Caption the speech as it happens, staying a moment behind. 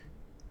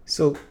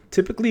So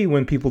typically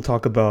when people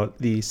talk about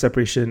the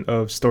separation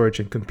of storage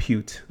and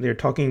compute, they're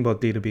talking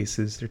about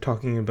databases, they're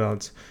talking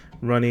about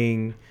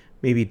running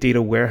maybe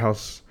data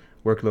warehouse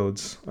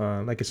workloads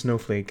like a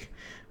Snowflake,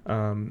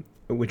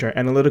 which are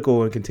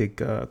analytical and can take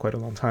quite a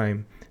long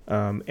time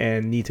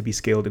and need to be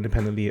scaled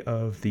independently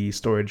of the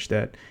storage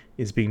that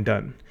is being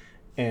done.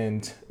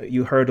 And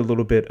you heard a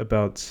little bit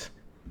about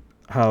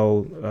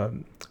how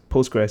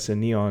Postgres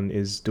and Neon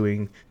is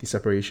doing the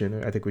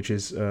separation, I think, which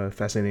is a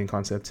fascinating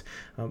concept.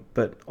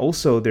 But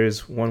also,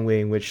 there's one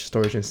way in which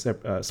storage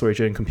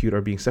and compute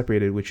are being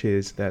separated, which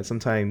is that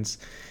sometimes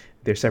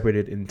they're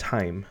separated in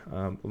time.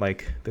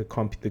 Like the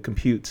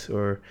compute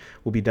or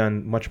will be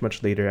done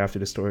much later after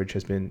the storage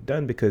has been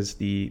done because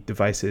the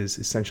device is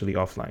essentially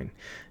offline.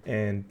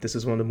 And this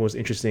is one of the most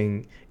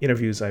interesting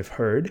interviews I've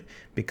heard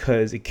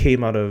because it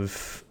came out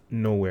of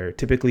nowhere.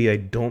 Typically, I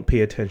don't pay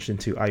attention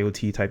to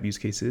IoT type use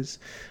cases.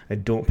 I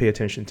don't pay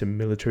attention to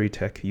military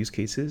tech use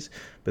cases.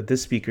 But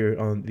this speaker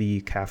on the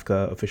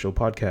Kafka official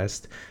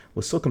podcast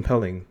was so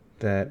compelling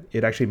that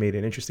it actually made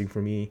it interesting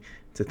for me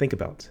to think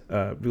about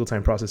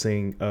real-time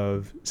processing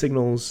of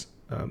signals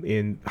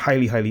in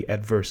highly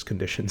adverse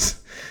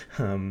conditions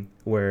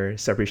where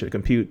separation of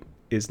compute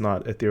is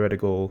not a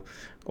theoretical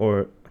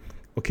or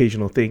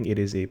occasional thing. It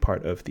is a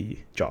part of the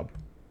job.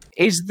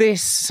 Is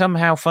this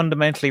somehow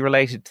fundamentally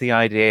related to the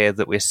idea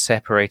that we're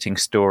separating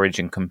storage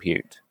and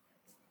compute?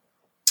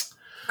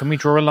 Can we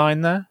draw a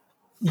line there?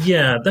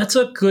 Yeah, that's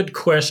a good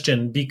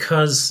question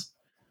because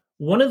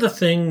one of the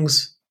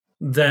things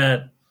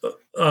that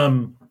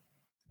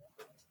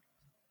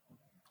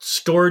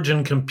storage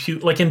and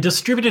compute, like in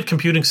distributed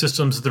computing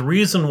systems, the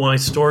reason why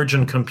storage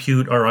and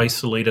compute are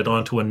isolated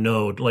onto a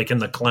node, like in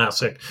the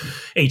classic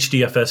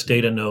HDFS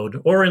data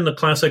node or in the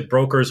classic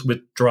brokers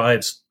with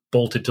drives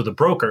bolted to the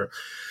broker,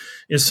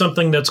 is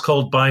something that's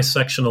called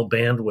bisectional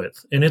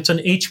bandwidth. And it's an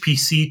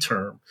HPC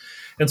term.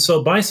 And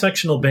so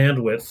bisectional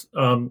bandwidth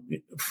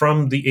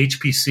from the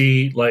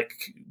HPC, like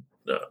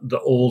the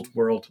old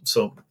world,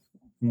 so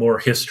more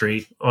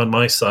history on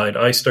my side,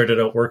 I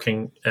started out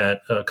working at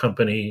a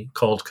company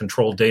called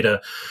Control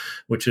Data,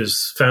 which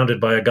is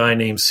founded by a guy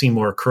named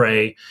Seymour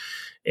Cray.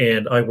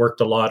 And I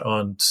worked a lot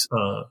on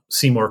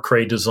Seymour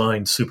Cray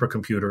designed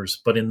supercomputers.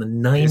 But in the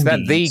 90s... Is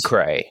that the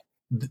Cray?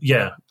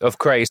 Yeah. Of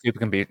Cray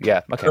supercomputer.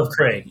 Yeah. Okay. Of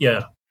Cray.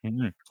 Yeah.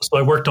 Mm-hmm.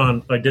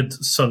 So I did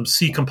some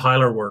C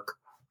compiler work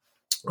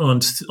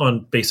on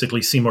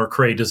basically Seymour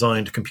Cray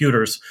designed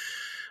computers.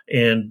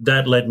 And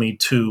that led me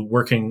to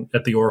working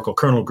at the Oracle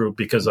kernel group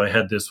because I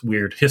had this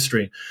weird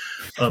history.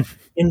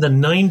 In the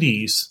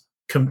 90s,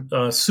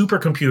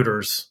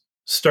 supercomputers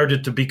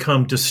started to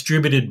become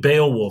distributed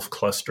Beowulf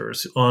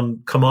clusters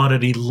on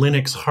commodity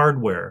Linux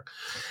hardware.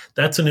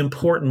 That's an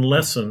important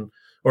lesson,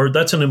 or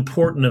that's an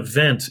important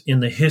event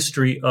in the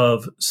history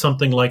of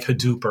something like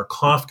Hadoop or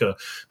Kafka,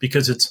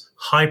 because it's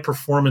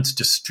high-performance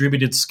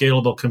distributed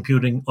scalable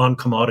computing on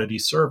commodity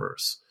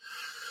servers.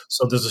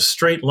 So there's a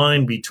straight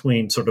line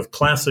between sort of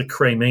classic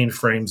Cray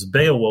mainframes,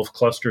 Beowulf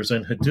clusters,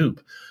 and Hadoop.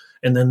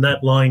 And then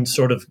that line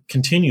sort of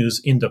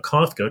continues into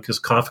Kafka because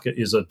Kafka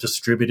is a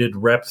distributed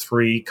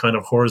Rep3 kind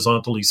of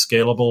horizontally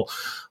scalable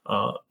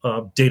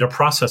data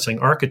processing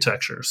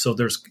architecture. So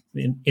there's,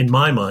 in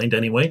my mind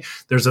anyway,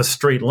 there's a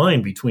straight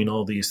line between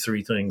all these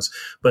three things.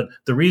 But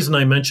the reason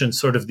I mentioned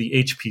sort of the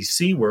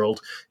HPC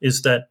world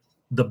is that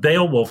the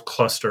Beowulf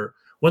cluster,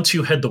 once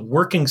you had the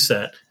working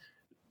set,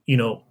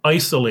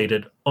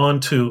 isolated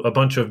onto a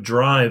bunch of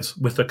drives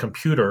with a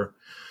computer,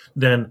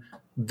 then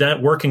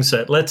that working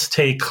set, let's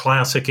take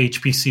classic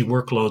HPC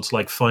workloads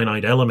like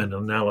finite element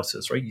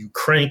analysis, right? You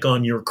crank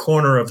on your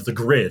corner of the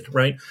grid,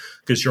 right?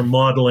 Because you're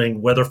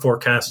modeling weather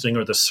forecasting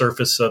or the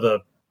surface of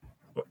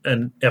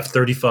an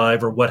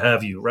F-35 or what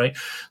have you, right?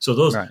 So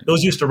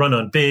those used to run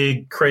on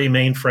big Cray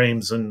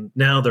mainframes, and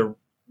now they're,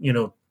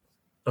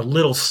 a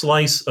little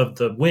slice of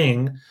the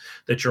wing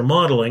that you're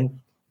modeling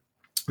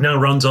now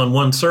runs on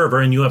one server,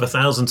 and you have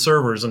 1,000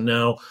 servers, and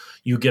now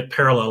you get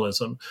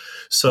parallelism.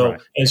 So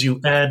as you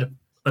add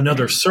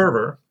another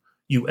server,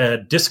 you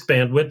add disk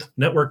bandwidth,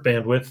 network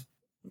bandwidth,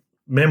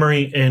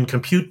 memory, and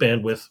compute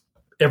bandwidth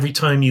every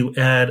time you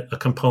add a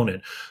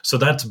component. So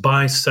that's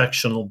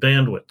bisectional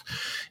bandwidth.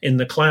 In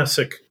the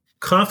classic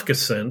Kafka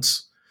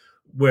sense,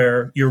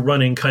 where you're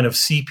running kind of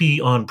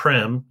CP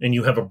on-prem, and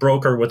you have a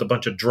broker with a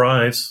bunch of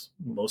drives,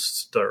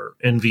 most are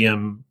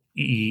NVMe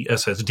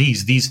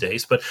SSDs these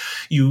days, but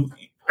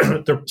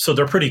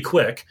they're pretty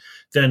quick.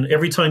 Then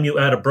every time you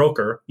add a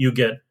broker, you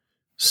get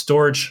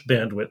storage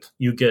bandwidth,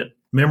 you get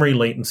memory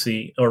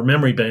latency or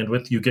memory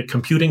bandwidth, you get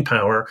computing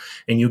power,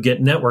 and you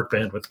get network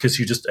bandwidth because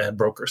you just add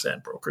brokers.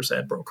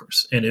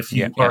 And if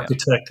you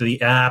architect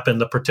the app and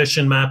the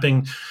partition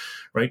mapping,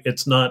 right,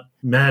 it's not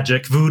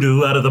magic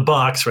voodoo out of the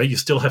box, right? You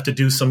still have to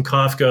do some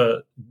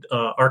Kafka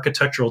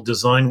architectural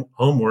design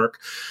homework,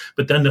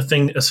 but then the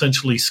thing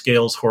essentially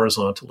scales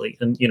horizontally.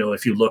 And,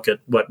 if you look at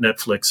what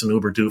Netflix and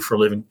Uber do for a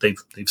living, they've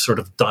sort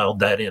of dialed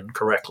that in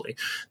correctly,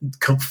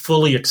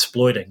 fully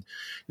exploiting.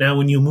 Now,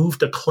 when you move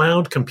to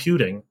cloud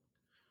computing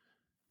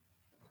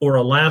or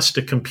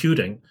elastic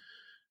computing,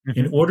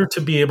 In order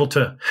to be able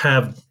to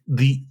have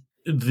the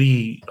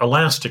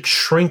elastic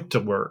shrink to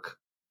work,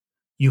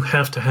 you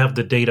have to have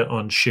the data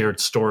on shared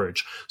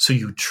storage. So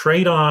you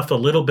trade off a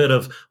little bit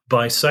of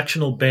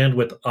bisectional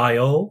bandwidth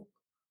I/O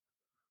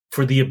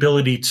for the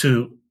ability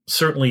to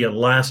certainly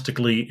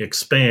elastically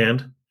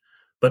expand,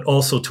 but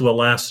also to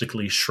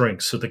elastically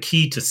shrink. So the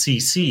key to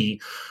CC,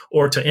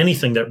 or to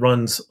anything that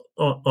runs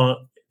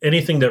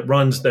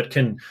that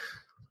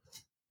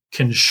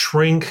can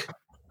shrink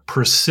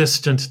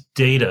persistent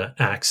data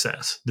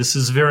access. This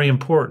is very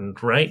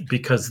important, right?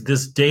 Because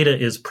this data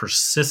is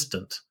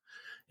persistent.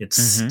 It's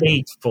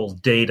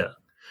stateful data,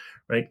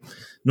 right?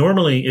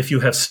 Normally, if you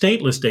have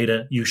stateless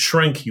data, you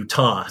shrink, you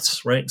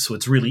toss, right? So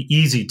it's really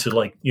easy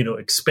to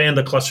expand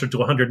the cluster to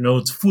 100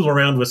 nodes, fool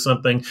around with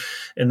something,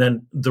 and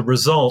then the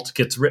result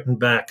gets written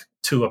back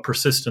to a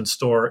persistent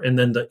store, and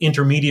then the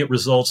intermediate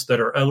results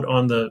that are out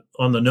on the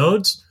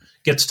nodes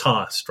gets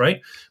tossed, right?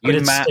 But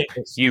you map,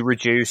 you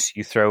reduce,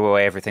 you throw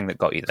away everything that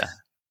got you there.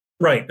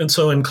 Right. And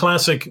so in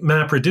classic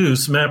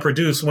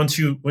MapReduce, once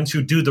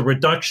you do the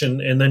reduction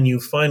and then you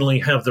finally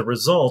have the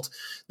result,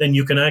 then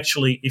you can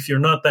actually, if you're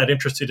not that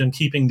interested in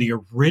keeping the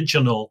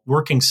original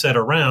working set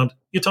around,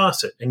 you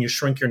toss it and you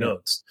shrink your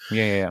nodes.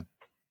 Yeah.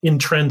 In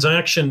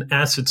transaction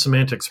ACID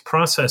semantics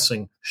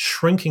processing,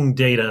 shrinking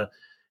data,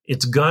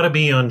 it's got to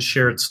be on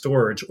shared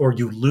storage or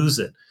you lose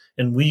it.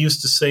 And we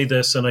used to say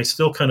this, and I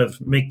still kind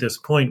of make this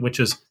point, which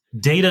is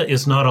data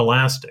is not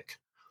elastic.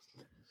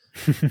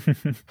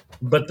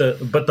 But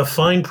the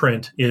fine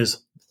print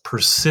is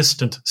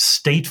persistent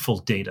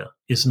stateful data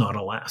is not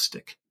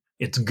elastic.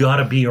 It's got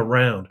to be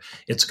around.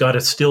 It's got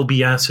to still be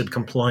ACID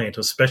compliant,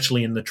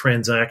 especially in the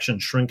transaction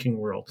shrinking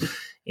world.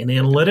 In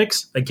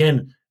analytics,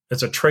 again,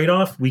 as a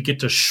trade-off, we get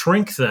to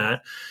shrink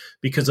that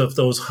because of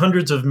those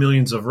hundreds of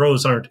millions of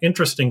rows aren't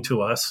interesting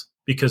to us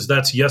because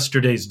that's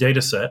yesterday's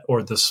data set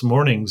or this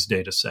morning's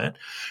data set,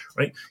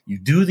 right? You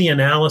do the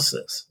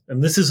analysis,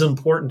 and this is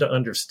important to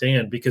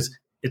understand because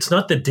it's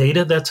not the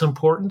data that's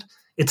important,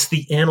 it's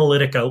the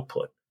analytic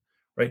output,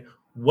 right?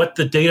 What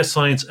the data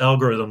science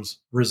algorithms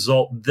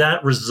result,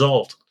 that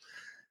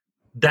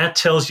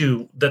tells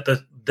you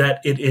that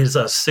it is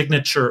a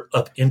signature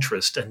of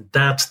interest, and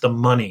that's the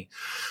money.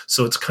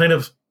 So it's kind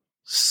of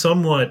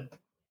somewhat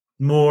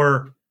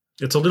more,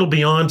 it's a little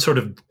beyond sort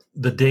of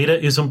the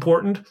data is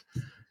important.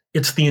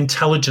 It's the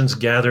intelligence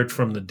gathered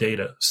from the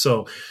data.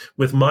 So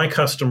with my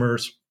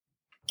customers,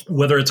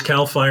 whether it's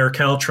CAL FIRE,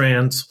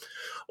 Caltrans,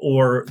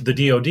 or the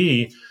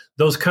DoD,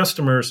 those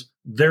customers,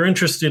 they're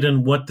interested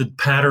in what the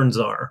patterns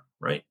are,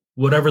 right?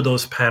 Whatever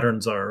those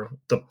patterns are.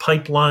 The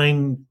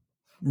pipeline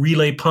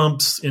relay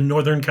pumps in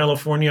Northern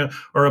California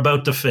are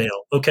about to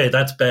fail. Okay,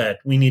 that's bad.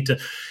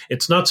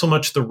 It's not so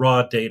much the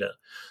raw data.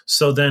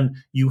 So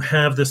then you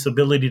have this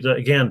ability to,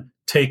 again,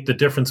 take the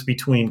difference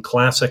between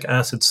classic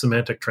ACID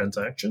semantic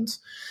transactions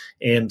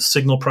and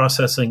signal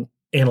processing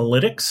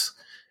analytics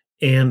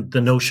and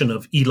the notion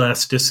of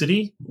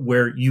elasticity,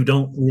 where you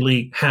don't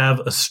really have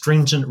a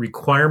stringent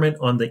requirement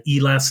on the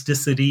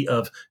elasticity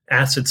of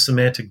ACID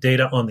semantic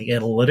data on the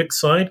analytics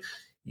side.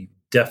 You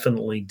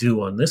definitely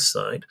do on this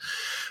side.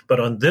 But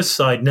on this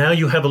side, now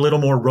you have a little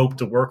more rope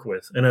to work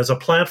with. And as a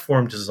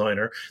platform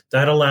designer,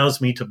 that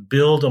allows me to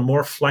build a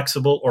more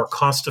flexible or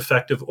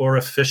cost-effective or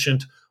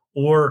efficient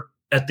or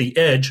at the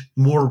edge,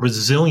 more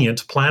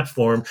resilient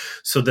platform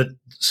so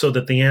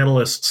that the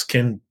analysts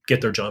can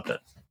get their job done.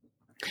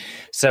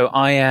 So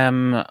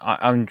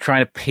I'm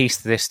trying to piece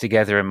this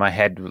together in my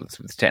head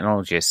with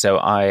technologists. So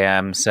I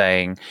am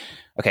saying,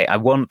 okay, I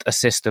want a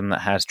system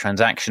that has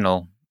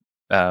transactional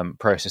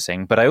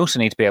processing, but I also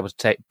need to be able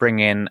to bring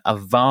in a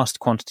vast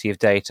quantity of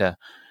data,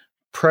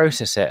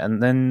 process it,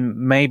 and then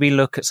maybe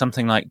look at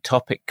something like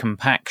topic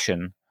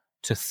compaction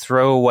to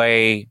throw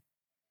away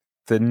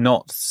the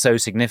not so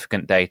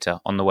significant data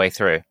on the way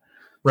through.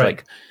 Right.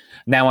 Like,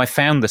 now I've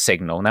found the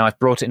signal. Now I've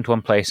brought it into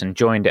one place and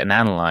joined it and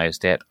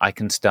analyzed it. I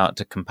can start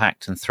to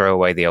compact and throw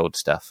away the old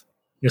stuff.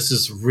 This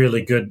is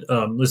really good.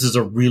 This is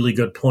a really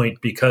good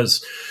point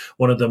because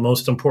one of the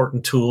most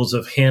important tools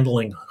of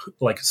handling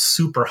like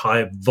super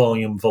high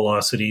volume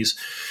velocities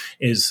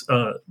is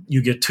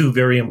you get two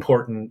very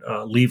important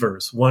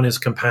levers. One is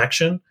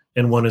compaction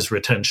and one is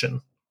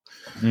retention.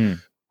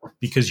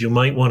 Because you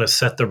might want to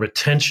set the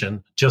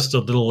retention just a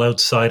little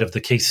outside of the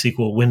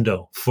KSQL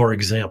window, for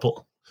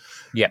example.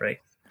 Yeah. Right.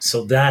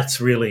 So that's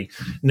really,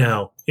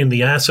 now in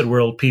the ACID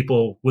world,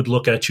 people would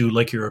look at you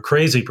like you're a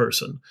crazy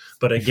person.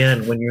 But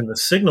again, when you're in the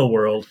signal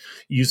world,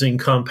 using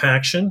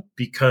compaction,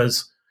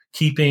 because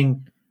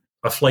keeping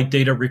a flight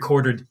data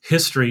recorded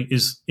history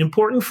is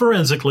important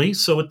forensically.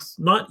 So it's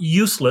not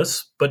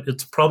useless, but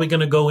it's probably going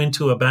to go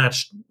into a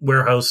batch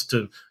warehouse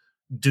to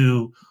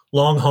do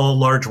long haul,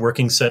 large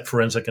working set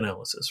forensic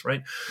analysis,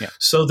 right? Yeah.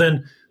 So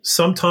then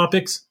some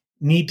topics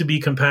need to be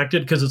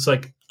compacted because it's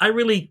like, I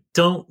really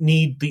don't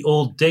need the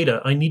old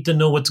data. I need to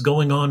know what's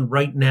going on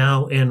right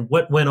now, and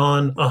what went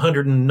on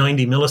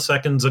 190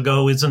 milliseconds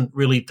ago isn't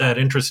really that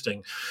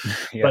interesting.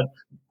 Yeah.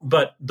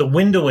 But the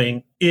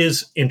windowing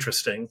is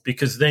interesting,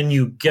 because then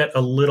you get a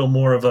little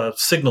more of a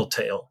signal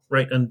tail,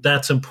 right? And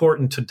that's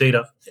important to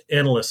data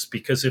analysts,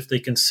 because if they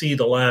can see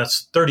the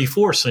last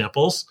 34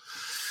 samples,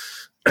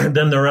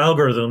 then their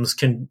algorithms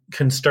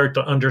can start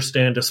to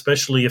understand,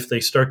 especially if they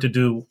start to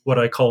do what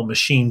I call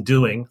machine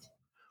doing,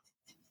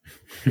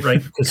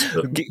 right?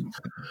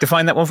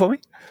 Define that one for me.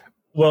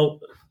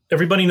 Well,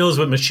 everybody knows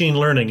what machine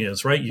learning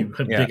is, right? You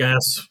have Yeah.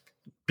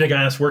 big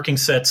ass working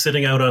set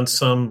sitting out on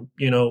some,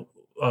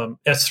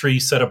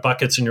 S3 set of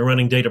buckets, and you're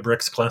running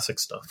Databricks classic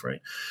stuff, right?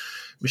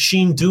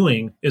 Machine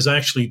doing is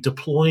actually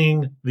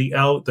deploying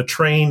the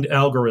trained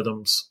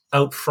algorithms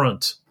out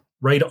front,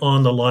 right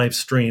on the live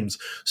streams.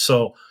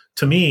 So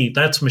to me,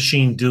 that's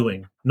machine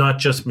doing, not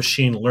just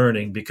machine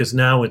learning, because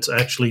now it's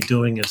actually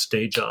doing its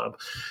day job.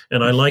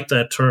 And I like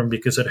that term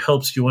because it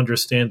helps you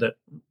understand that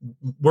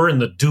we're in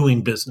the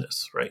doing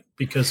business, right?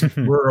 Because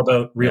we're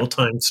about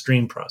real-time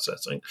stream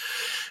processing.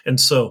 And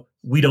so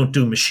we don't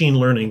do machine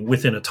learning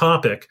within a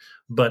topic,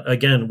 but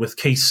again, with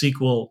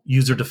case-SQL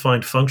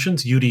user-defined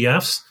functions,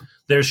 UDFs,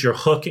 there's your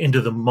hook into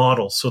the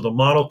model. So the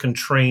model can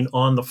train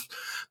on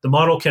the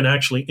model can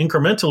actually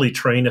incrementally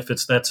train if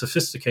it's that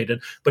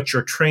sophisticated, but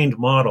your trained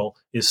model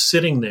is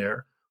sitting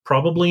there,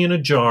 probably in a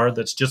jar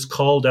that's just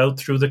called out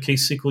through the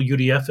case-SQL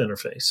UDF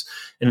interface.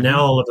 And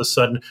now all of a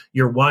sudden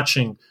you're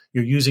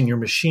using your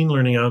machine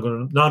learning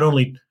algorithm not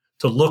only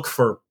to look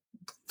for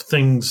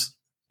things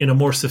in a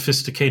more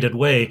sophisticated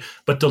way,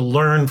 but to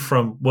learn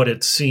from what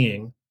it's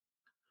seeing.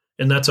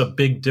 And that's a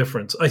big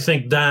difference. I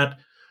think that,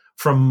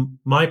 from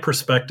my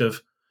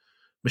perspective,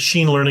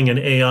 machine learning and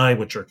AI,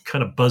 which are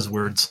kind of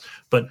buzzwords,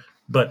 but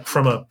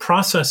from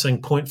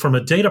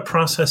a data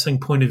processing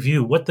point of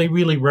view, what they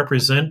really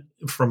represent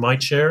from my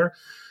chair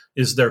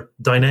is their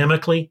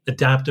dynamically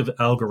adaptive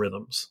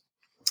algorithms.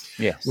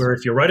 Yes. Where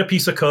if you write a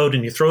piece of code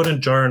and you throw it in a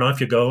jar and off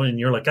you go, and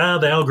you're like,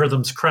 the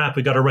algorithm's crap,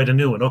 we got to write a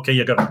new one. Okay,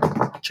 you got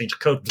to change the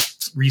code,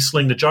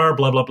 resling the jar,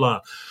 blah, blah, blah.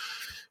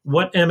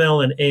 What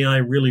ML and AI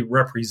really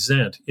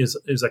represent is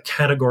a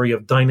category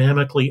of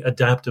dynamically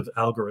adaptive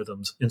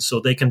algorithms. And so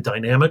they can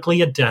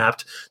dynamically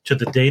adapt to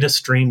the data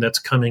stream that's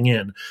coming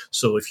in.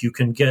 So if you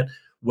can get,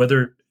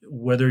 whether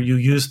you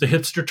use the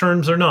hipster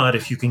terms or not,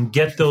 if you can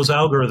get those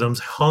algorithms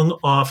hung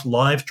off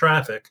live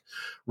traffic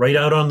right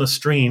out on the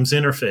stream's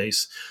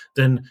interface,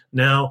 then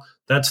now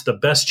that's the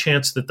best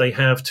chance that they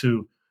have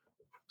to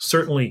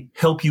certainly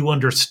help you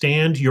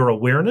understand your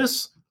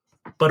awareness,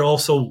 but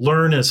also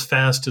learn as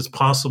fast as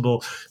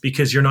possible,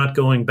 because you're not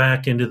going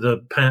back into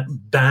the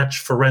batch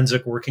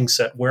forensic working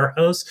set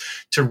warehouse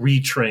to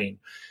retrain.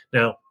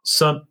 Now,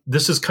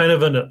 this is kind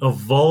of an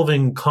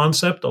evolving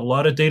concept. A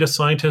lot of data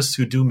scientists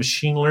who do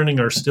machine learning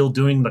are still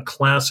doing the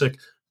classic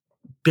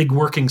big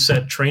working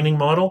set training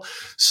model.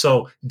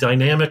 So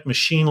dynamic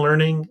machine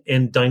learning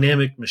and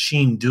dynamic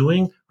machine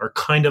doing are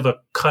kind of a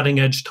cutting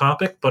edge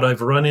topic, but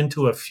I've run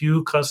into a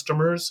few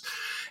customers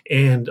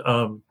and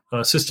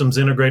systems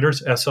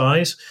integrators,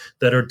 SIs,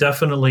 that are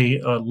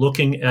definitely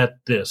looking at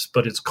this,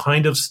 but it's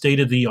kind of state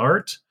of the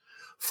art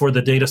for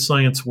the data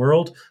science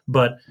world.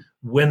 But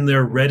when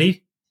they're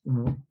ready,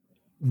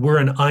 we're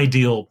an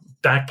ideal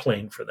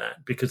backplane for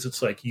that, because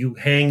it's like you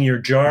hang your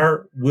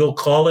jar, we'll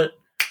call it.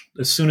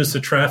 As soon as the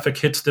traffic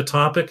hits the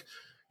topic,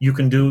 you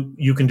can do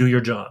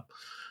your job.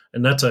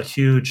 And that's a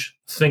huge,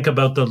 think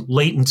about the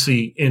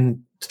latency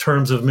in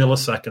terms of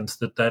milliseconds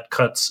that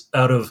cuts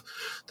out of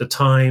the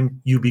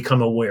time you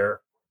become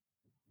aware.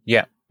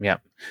 Yeah.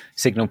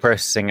 Signal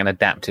processing and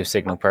adaptive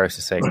signal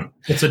processing.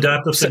 It's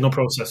adaptive signal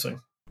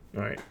processing.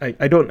 All right.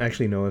 I don't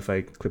actually know if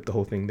I clipped the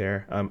whole thing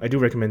there. I do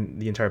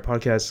recommend the entire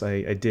podcast.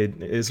 I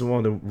did. It's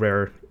one of the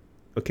rare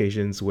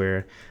occasions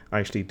where I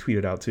actually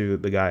tweeted out to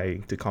the guy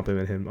to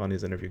compliment him on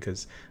his interview,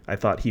 because I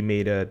thought he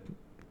made a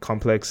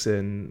complex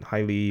and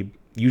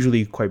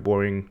usually quite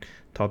boring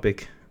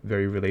topic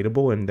very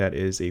relatable, and that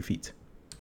is a feat.